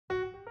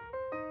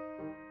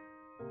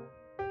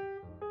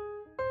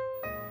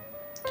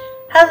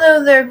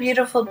Hello there,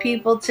 beautiful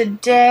people.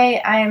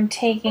 Today I am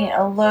taking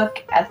a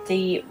look at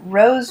the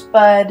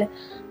Rosebud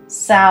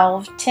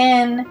Salve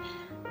tin.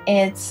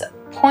 It's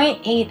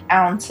 0.8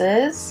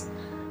 ounces.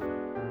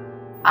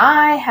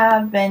 I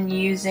have been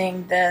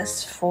using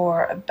this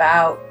for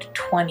about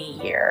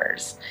 20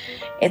 years.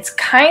 It's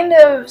kind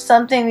of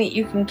something that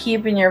you can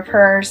keep in your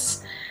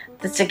purse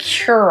that's a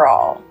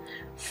cure-all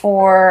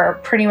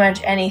for pretty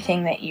much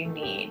anything that you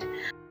need.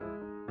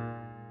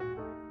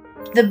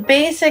 The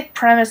basic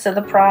premise of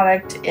the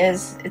product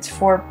is it's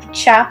for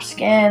chapped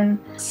skin,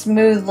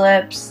 smooth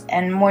lips,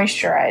 and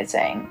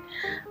moisturizing.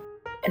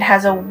 It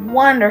has a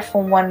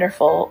wonderful,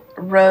 wonderful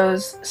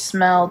rose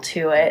smell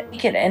to it. You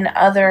get in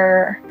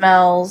other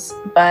smells,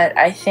 but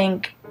I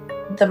think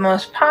the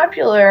most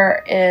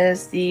popular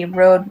is the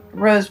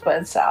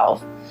Rosebud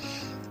Salve.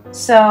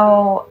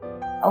 So,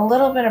 a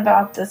little bit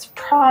about this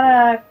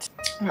product,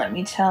 let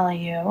me tell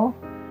you.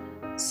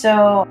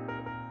 So,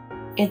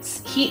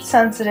 it's heat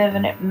sensitive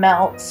and it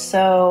melts,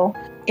 so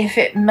if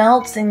it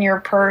melts in your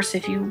purse,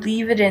 if you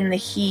leave it in the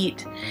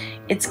heat,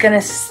 it's gonna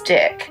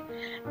stick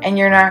and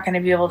you're not going to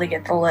be able to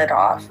get the lid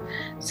off.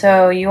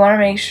 So you want to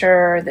make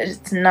sure that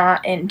it's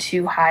not in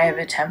too high of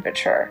a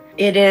temperature.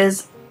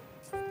 It's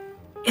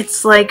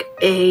like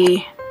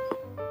a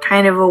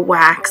kind of a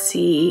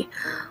waxy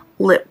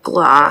lip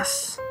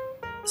gloss.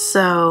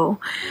 So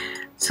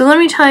let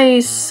me tell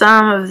you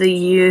some of the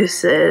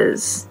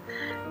uses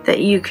that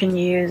you can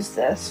use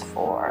this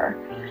for.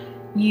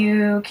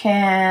 You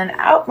can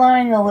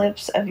outline the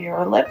lips of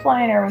your lip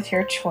liner with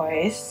your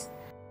choice,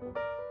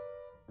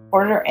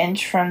 1/4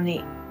 inch from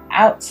the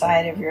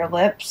outside of your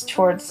lips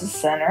towards the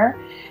center.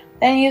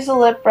 Then use a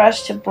lip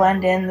brush to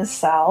blend in the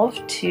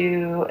salve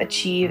to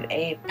achieve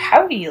a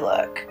pouty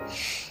look.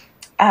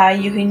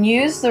 You can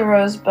use the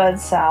Rosebud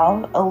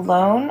Salve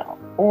alone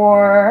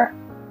or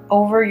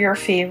over your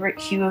favorite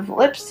hue of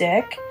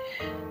lipstick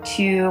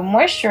to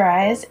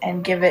moisturize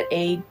and give it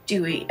a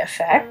dewy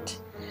effect.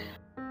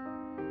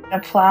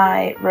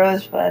 Apply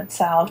Rosebud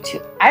Salve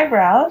to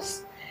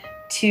eyebrows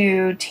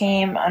to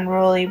tame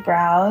unruly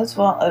brows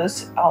while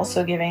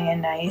also giving a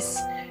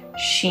nice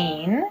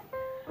sheen.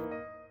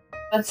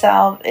 Rosebud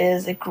Salve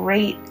is a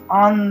great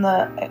on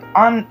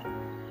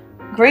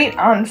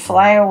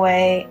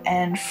flyaway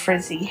and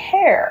frizzy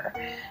hair.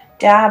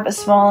 Dab a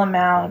small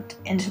amount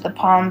into the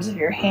palms of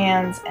your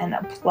hands and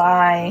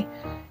apply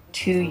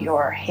to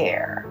your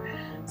hair.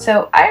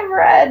 So I've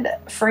read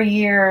for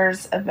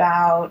years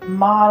about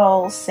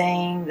models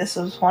saying this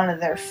was one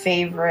of their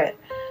favorite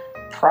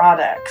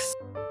products.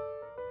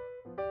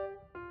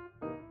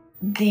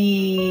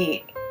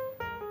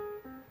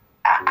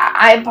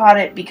 I bought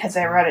it because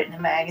I read it in a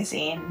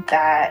magazine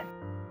that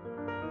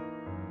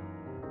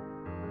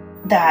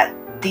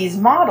these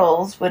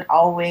models would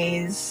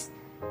always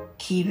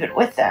keep it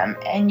with them,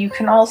 and you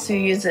can also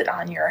use it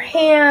on your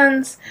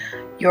hands,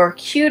 your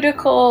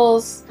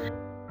cuticles.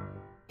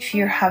 If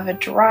you have a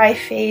dry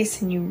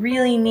face and you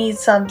really need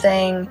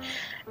something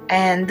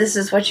and this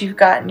is what you've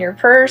got in your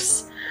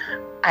purse,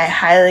 I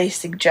highly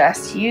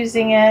suggest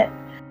using it.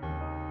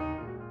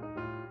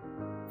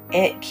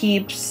 It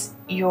keeps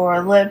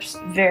your lips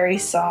very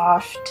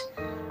soft.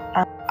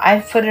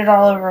 I've put it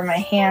all over my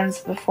hands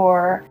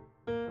before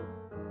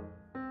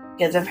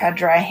because I've had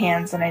dry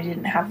hands and I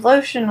didn't have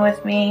lotion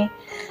with me,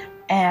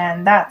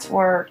 and that's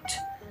worked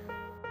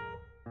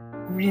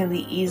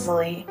really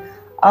easily.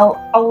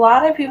 A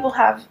lot of people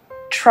have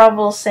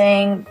trouble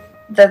saying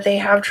that they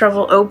have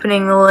trouble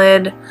opening the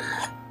lid.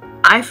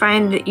 I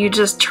find that you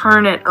just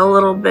turn it a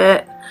little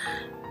bit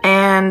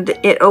and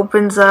it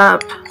opens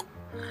up.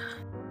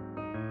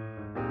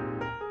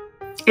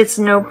 It's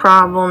no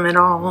problem at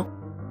all.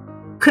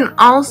 You can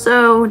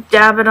also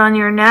dab it on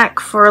your neck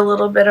for a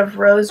little bit of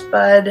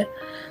rosebud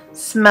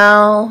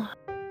smell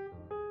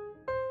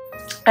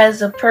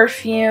as a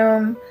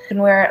perfume. You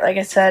can wear it, like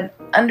I said,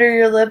 under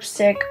your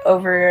lipstick,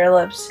 over your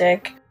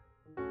lipstick.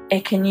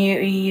 It can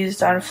be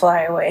used on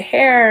flyaway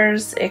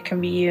hairs. It can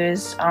be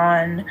used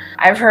on,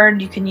 I've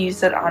heard you can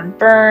use it on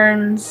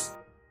burns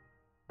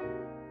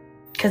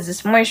because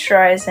it's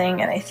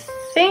moisturizing, and I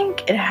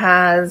think it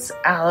has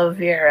aloe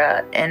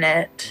vera in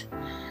it.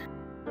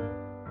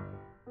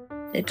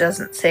 It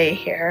doesn't say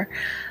here,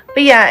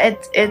 but yeah,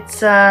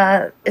 it's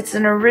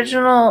an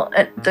original,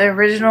 the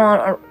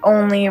original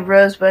only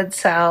Rosebud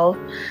Salve.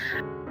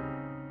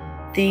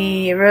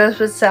 The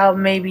Rosebud Salve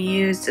may be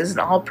used as an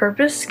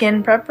all-purpose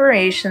skin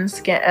preparation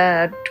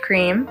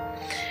cream.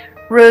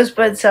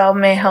 Rosebud Salve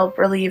may help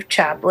relieve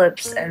chapped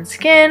lips and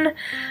skin,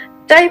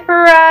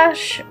 diaper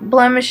rash,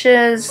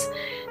 blemishes,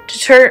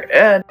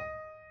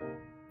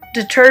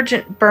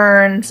 detergent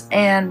burns,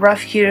 and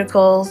rough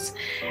cuticles,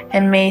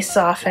 and may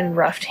soften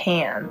roughed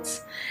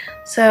hands.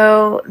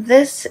 So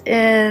this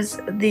is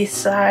the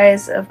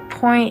size of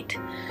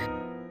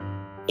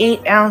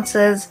 0.8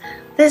 ounces.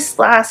 This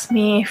lasts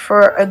me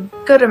for a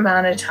good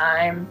amount of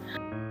time.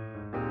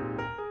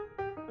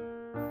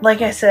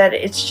 Like I said,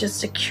 it's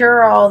just a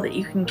cure-all that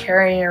you can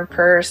carry in your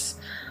purse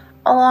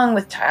along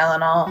with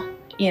Tylenol.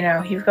 You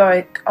know, you've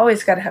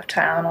always got to have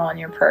Tylenol in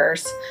your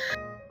purse.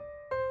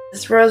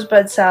 This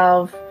Rosebud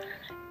Salve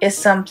is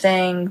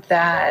something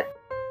that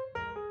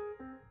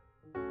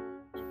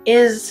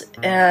is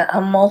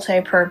a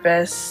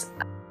multi-purpose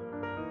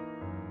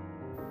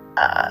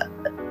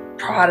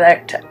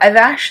product. I've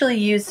actually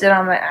used it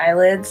on my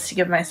eyelids to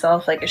give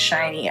myself like a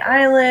shiny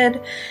eyelid.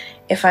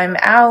 If I'm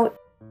out,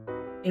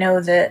 you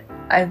know that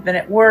I've been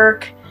at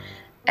work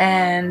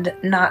and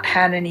not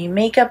had any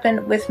makeup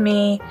with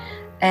me,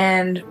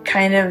 and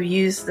kind of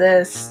use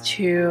this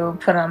to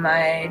put on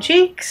my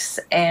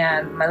cheeks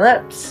and my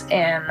lips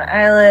and my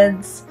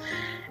eyelids.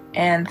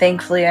 And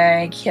thankfully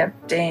I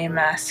kept a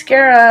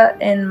mascara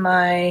in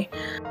my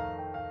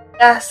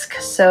desk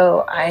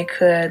so I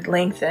could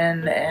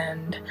lengthen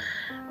and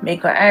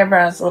make my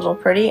eyebrows a little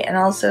pretty, and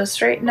also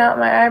straighten out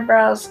my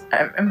eyebrows,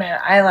 my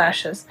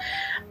eyelashes.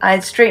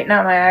 I'd straighten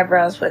out my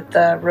eyebrows with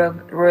the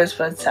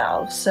Rosebud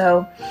Salve.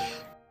 So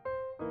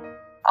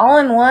all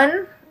in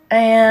one,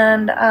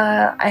 and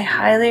I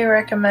highly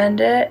recommend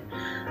it.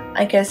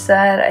 Like I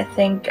said, I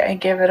think I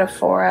give it a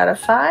 4 out of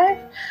 5,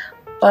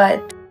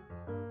 but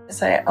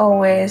as I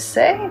always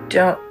say,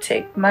 don't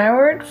take my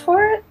word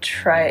for it,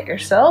 try it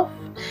yourself.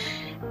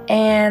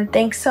 And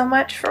thanks so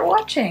much for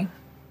watching.